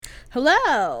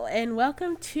Hello, and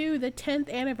welcome to the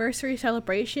 10th anniversary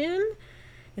celebration.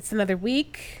 It's another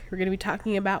week. We're going to be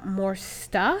talking about more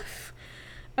stuff.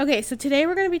 Okay, so today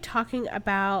we're going to be talking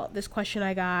about this question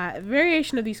I got, a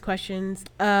variation of these questions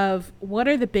of what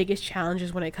are the biggest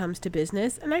challenges when it comes to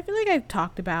business. And I feel like I've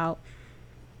talked about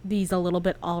these a little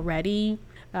bit already.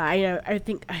 I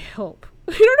hope.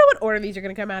 I don't know what order these are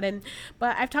going to come out in,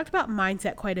 but I've talked about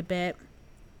mindset quite a bit.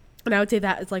 And I would say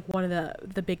that is like one of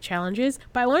the big challenges.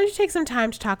 But I wanted to take some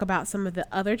time to talk about some of the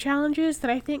other challenges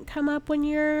that I think come up when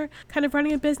you're kind of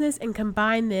running a business and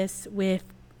combine this with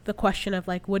the question of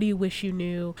like, what do you wish you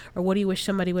knew, or what do you wish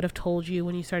somebody would have told you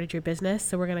when you started your business?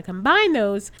 So we're going to combine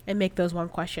those and make those one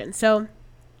question. So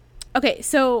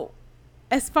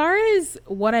as far as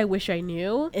what I wish I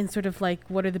knew and sort of like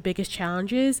what are the biggest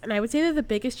challenges, and I would say that the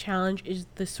biggest challenge is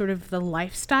the sort of the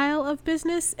lifestyle of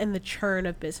business and the churn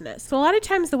of business. So a lot of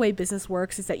times the way business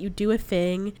works is that you do a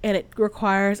thing and it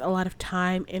requires a lot of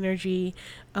time, energy,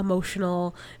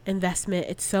 emotional investment.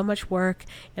 It's so much work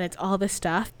and it's all this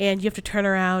stuff, and you have to turn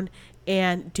around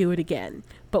and do it again.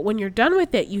 But when you're done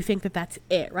with it, you think that that's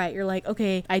it, right? You're like,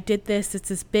 okay, I did this. It's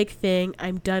this big thing.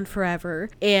 I'm done forever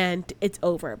and it's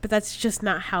over. But that's just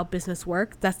not how business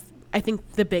works. That's, I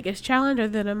think, the biggest challenge other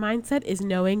than a mindset is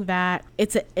knowing that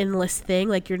it's an endless thing.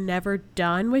 Like, you're never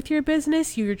done with your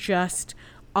business. You're just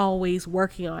always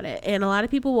working on it. And a lot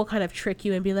of people will kind of trick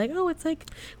you and be like, oh, it's like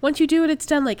once you do it, it's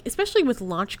done. Like, especially with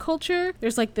launch culture,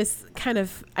 there's like this kind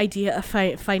of idea of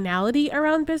finality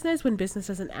around business when business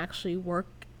doesn't actually work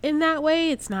in that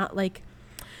way. It's not like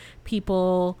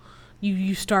people,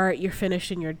 you start, you're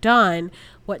finished, and you're done.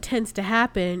 What tends to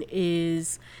happen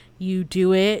is you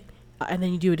do it, and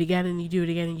then you do it again, and you do it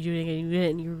again, and you do it again, and you do it,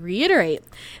 and you reiterate.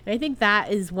 And I think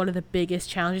that is one of the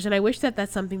biggest challenges. And I wish that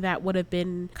that's something that would have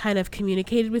been kind of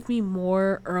communicated with me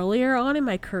more earlier on in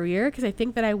my career, because I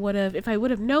think that I would have, if I would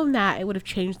have known that, it would have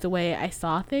changed the way I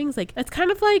saw things. Like, it's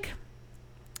kind of like,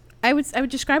 I would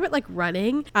describe it like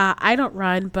running. I don't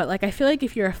run, but like, I feel like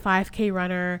if you're a 5K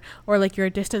runner or like you're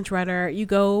a distance runner, you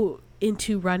go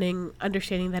into running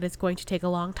understanding that it's going to take a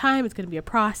long time. It's going to be a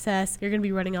process. You're going to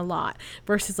be running a lot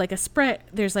versus like a sprint.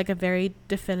 There's like a very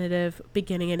definitive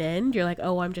beginning and end. You're like,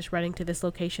 oh, I'm just running to this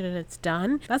location and it's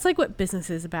done. That's like what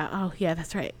business is about. Oh yeah,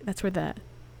 that's right. That's where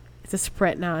it's a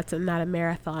sprint now. It's not a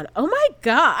marathon. Oh my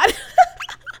God.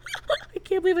 I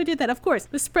can't believe I did that. Of course,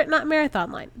 the sprint, not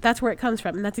marathon line. That's where it comes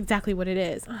from. And that's exactly what it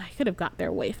is. Oh, I could have got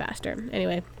there way faster.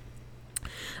 Anyway,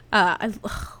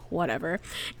 whatever.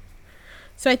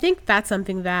 So I think that's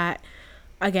something that,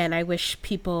 again, I wish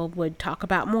people would talk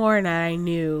about more, and that I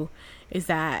knew is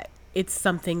that it's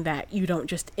something that you don't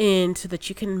just end so that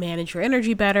you can manage your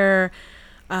energy better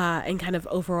and kind of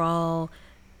overall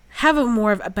have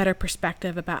a better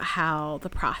perspective about how the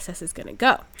process is going to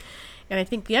go. And I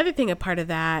think the other thing, a part of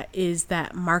that is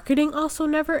that marketing also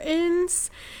never ends.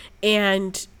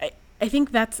 And I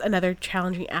think that's another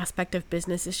challenging aspect of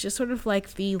business, is just sort of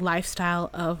like the lifestyle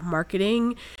of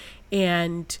marketing.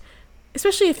 And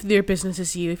especially if your business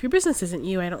is you. If your business isn't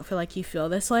you, I don't feel like you feel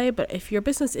this way. But if your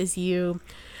business is you,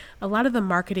 a lot of the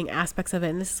marketing aspects of it,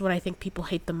 and this is what I think people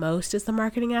hate the most, is the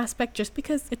marketing aspect, just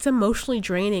because it's emotionally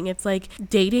draining. It's like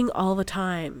dating all the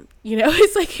time. You know,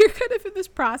 it's like you're kind of in this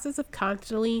process of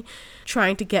constantly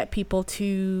trying to get people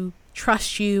to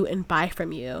trust you and buy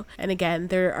from you. And again,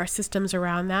 there are systems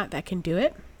around that can do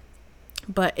it,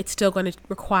 but it's still going to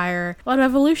require a lot of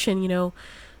evolution. You know,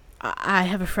 I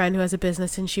have a friend who has a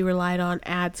business and she relied on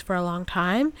ads for a long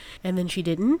time, and then she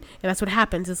didn't. And that's what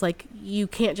happens, is like, you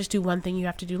can't just do one thing. You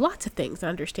have to do lots of things and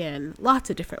understand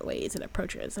lots of different ways and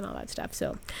approaches and all that stuff.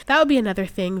 So that would be another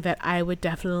thing that I would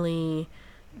definitely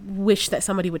wish that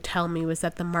somebody would tell me, was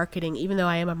that the marketing, even though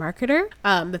I am a marketer,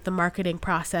 that the marketing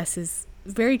process is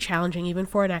very challenging even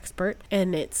for an expert,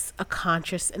 and it's a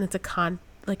conscious, and it's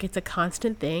a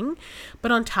constant thing.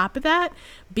 But on top of that,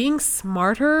 being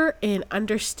smarter in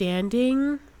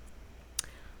understanding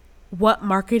what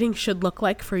marketing should look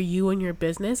like for you and your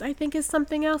business, I think, is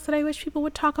something else that I wish people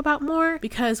would talk about more.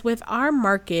 Because with our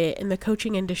market in the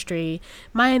coaching industry,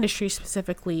 my industry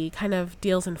specifically, kind of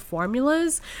deals in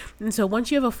formulas. And so once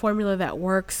you have a formula that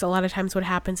works, a lot of times what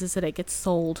happens is that it gets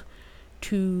sold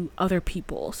to other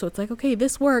people. So it's like, okay,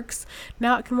 this works,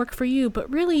 now it can work for you.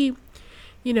 But really,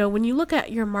 you know, when you look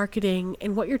at your marketing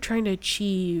and what you're trying to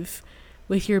achieve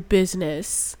with your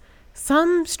business,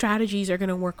 some strategies are going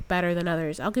to work better than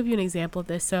others. I'll give you an example of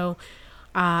this. So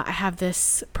I have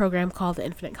this program called the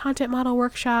Infinite Content Model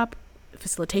Workshop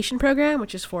Facilitation Program,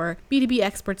 which is for B2B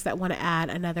experts that want to add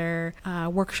another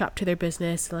workshop to their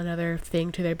business, another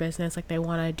thing to their business, like they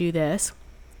want to do this,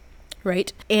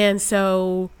 right? And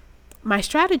so my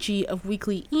strategy of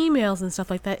weekly emails and stuff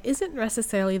like that isn't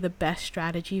necessarily the best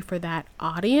strategy for that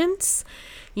audience,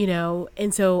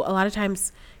 and so a lot of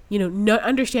times, not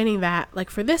understanding that, like,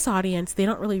 for this audience, they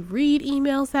don't really read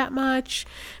emails that much.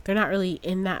 They're not really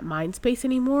in that mind space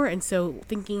anymore. And so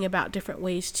thinking about different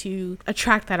ways to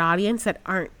attract that audience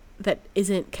that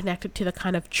isn't connected to the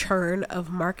kind of churn of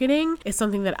marketing is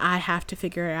something that I have to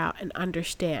figure out and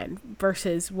understand,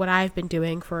 versus what I've been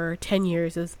doing for 10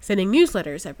 years is sending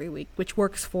newsletters every week, which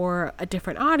works for a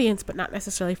different audience, but not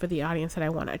necessarily for the audience that I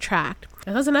want to attract.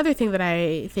 And that's another thing that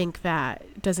I think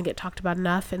that doesn't get talked about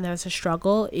enough, and that's a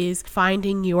struggle, is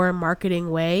finding your marketing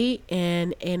way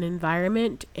in an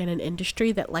environment, in an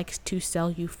industry that likes to sell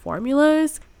you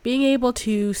formulas. Being able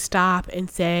to stop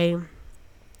and say,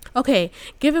 okay,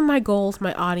 given my goals,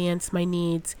 my audience, my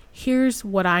needs, here's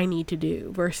what I need to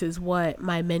do versus what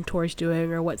my mentor's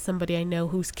doing or what somebody I know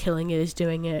who's killing it is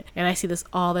doing it. And I see this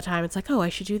all the time. It's like, oh, I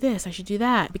should do this, I should do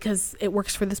that because it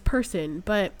works for this person.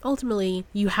 But ultimately,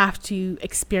 you have to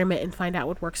experiment and find out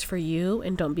what works for you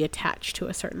and don't be attached to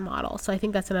a certain model. So I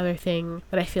think that's another thing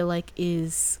that I feel like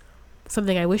is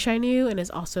something I wish I knew, and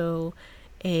is also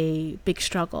a big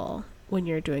struggle when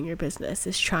you're doing your business,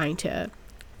 is trying to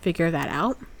figure that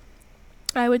out,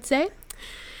 I would say.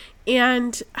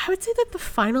 And I would say that the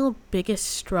final biggest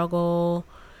struggle,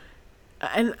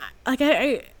 and like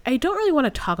I don't really want to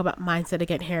talk about mindset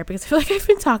again here because I feel like I've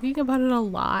been talking about it a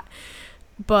lot,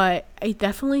 but I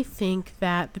definitely think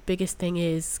that the biggest thing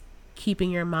is keeping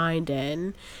your mind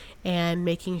in and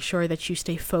making sure that you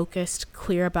stay focused,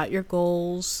 clear about your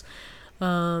goals,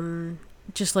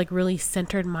 just like really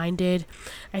centered minded.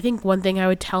 I think one thing I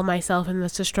would tell myself, and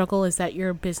that's a struggle, is that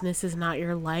your business is not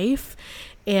your life.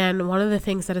 And one of the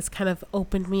things that has kind of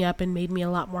opened me up and made me a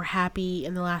lot more happy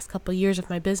in the last couple of years of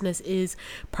my business is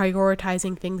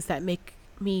prioritizing things that make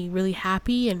me really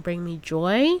happy and bring me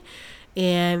joy,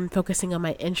 and focusing on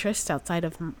my interests outside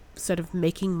of sort of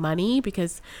making money,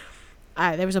 because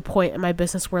there was a point in my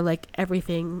business where like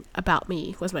everything about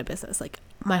me was my business. Like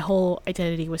my whole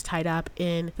identity was tied up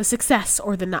in the success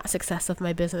or the not success of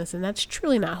my business. And that's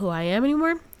truly not who I am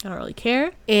anymore. I don't really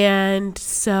care. And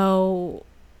so,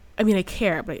 I mean, I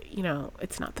care, but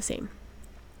it's not the same.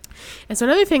 And so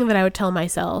another thing that I would tell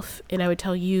myself, and I would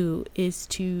tell you, is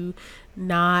to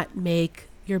not make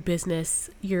your business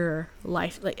your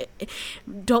life. Like,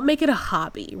 don't make it a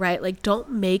hobby, right? Like,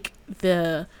 don't make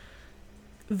the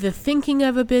thinking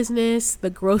of a business, the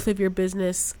growth of your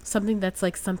business, something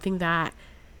that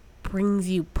brings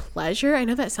you pleasure. I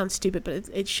know that sounds stupid, but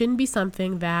it shouldn't be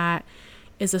something that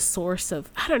is a source of,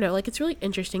 I don't know, like, it's really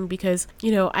interesting because,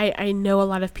 I know a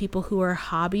lot of people who are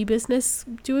hobby business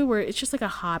doing, where it's just like a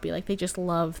hobby, like they just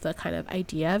love the kind of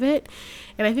idea of it.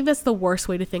 And I think that's the worst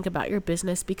way to think about your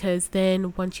business, because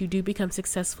then once you do become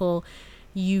successful,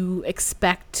 you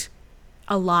expect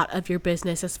a lot of your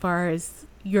business as far as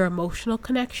your emotional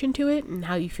connection to it and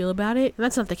how you feel about it. And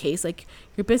that's not the case. Like,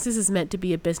 your business is meant to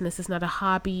be a business. It's not a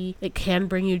hobby. It can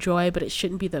bring you joy, but it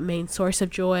shouldn't be the main source of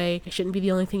joy. It shouldn't be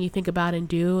the only thing you think about and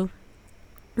do.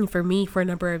 And for me, for a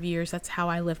number of years, that's how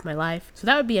I lived my life. So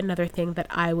that would be another thing that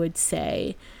I would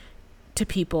say to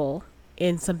people,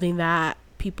 in something that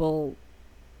people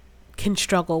can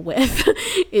struggle with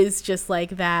is just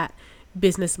like that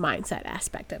business mindset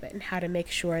aspect of it, and how to make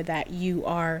sure that you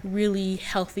are really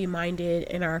healthy minded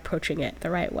and are approaching it the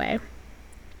right way. And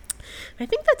I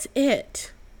think that's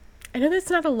it. I know that's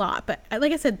not a lot, but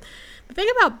like I said, the thing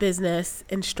about business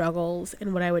and struggles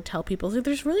and what I would tell people is that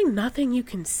there's really nothing you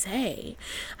can say.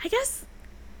 I guess,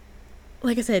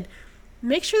 like I said,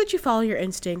 make sure that you follow your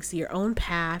instincts, your own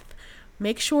path.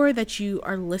 Make sure that you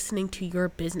are listening to your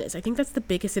business. I think that's the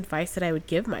biggest advice that I would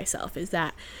give myself, is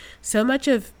that so much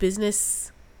of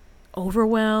business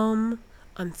overwhelm,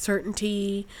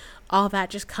 uncertainty, all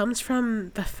that just comes from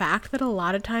the fact that a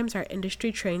lot of times our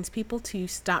industry trains people to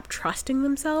stop trusting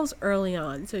themselves early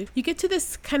on. So you get to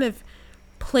this kind of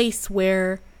place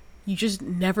where you just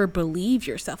never believe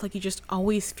yourself. Like, you just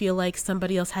always feel like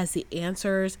somebody else has the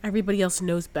answers. Everybody else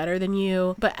knows better than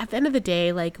you. But at the end of the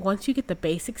day, like, once you get the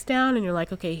basics down and you're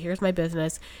like, okay, here's my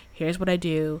business, here's what I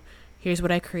do, here's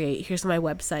what I create, here's my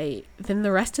website, then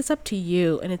the rest is up to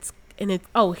you. And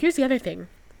oh, here's the other thing.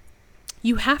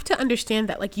 You have to understand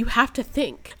that, like, you have to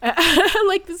think.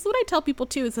 Like, this is what I tell people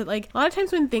too, is that, like, a lot of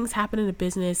times when things happen in a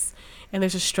business and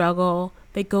there's a struggle,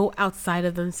 they go outside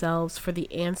of themselves for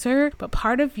the answer. But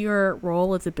part of your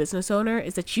role as a business owner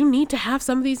is that you need to have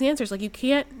some of these answers. Like, you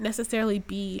can't necessarily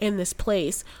be in this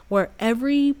place where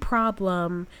every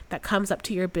problem that comes up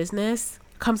in your business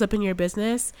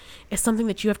is something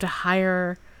that you have to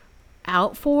hire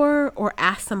out for or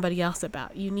ask somebody else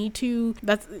about. You need to,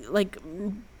 that's like,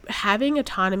 having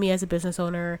autonomy as a business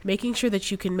owner, making sure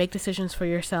that you can make decisions for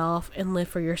yourself and live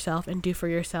for yourself and do for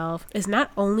yourself is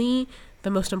not only the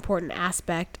most important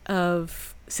aspect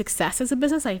of success as a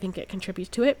business, I think it contributes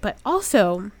to it, but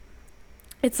also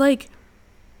it's like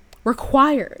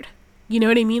required. You know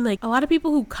what I mean? Like a lot of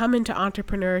people who come into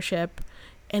entrepreneurship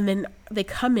and then they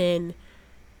come in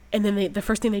and then the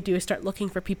first thing they do is start looking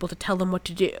for people to tell them what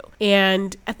to do.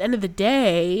 And at the end of the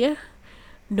day,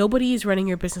 nobody is running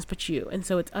your business but you. And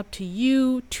so it's up to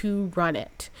you to run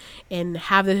it and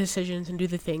have the decisions and do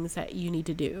the things that you need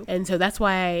to do. And so that's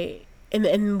why,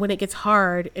 and when it gets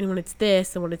hard and when it's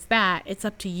this and when it's that, it's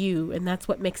up to you. And that's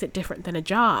what makes it different than a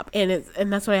job. And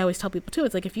that's what I always tell people too.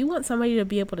 It's like, if you want somebody to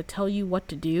be able to tell you what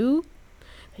to do,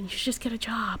 then you should just get a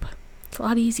job. It's a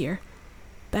lot easier.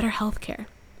 Better healthcare.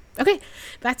 Okay,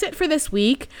 that's it for this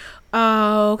week.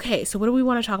 Okay, so what do we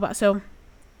want to talk about? So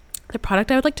the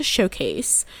product I would like to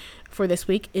showcase for this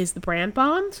week is the Brand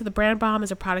Bomb. So the Brand Bomb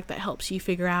is a product that helps you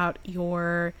figure out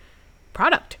your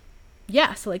product.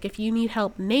 Yeah, so like if you need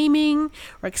help naming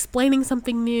or explaining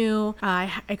something new,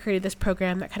 I created this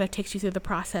program that kind of takes you through the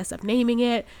process of naming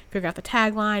it, figure out the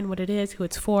tagline, what it is, who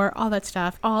it's for, all that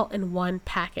stuff, all in one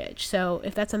package. So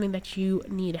if that's something that you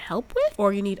need help with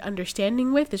or you need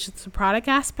understanding with, it's just the product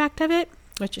aspect of it,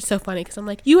 which is so funny because I'm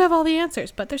like, you have all the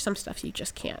answers, but there's some stuff you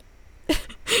just can't.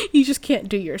 You just can't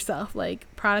do yourself,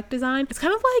 like product design. It's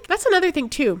kind of like, that's another thing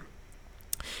too.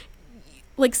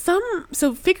 Like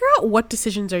so figure out what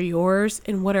decisions are yours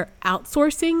and what are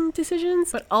outsourcing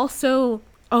decisions, but also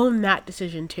own that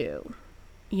decision too.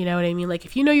 You know what I mean? Like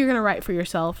if you know you're going to write for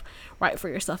yourself, write for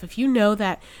yourself. If you know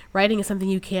that writing is something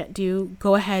you can't do,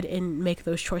 go ahead and make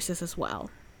those choices as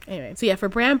well. Anyway, so yeah, for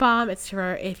Brand Bomb, it's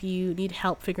for if you need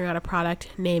help figuring out a product,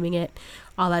 naming it,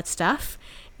 all that stuff.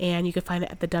 And you can find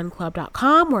it at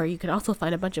theDoneClub.com, where you can also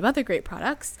find a bunch of other great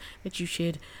products that you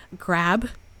should grab.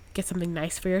 Get something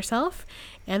nice for yourself.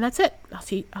 And that's it.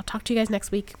 I'll talk to you guys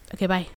next week. Okay, bye.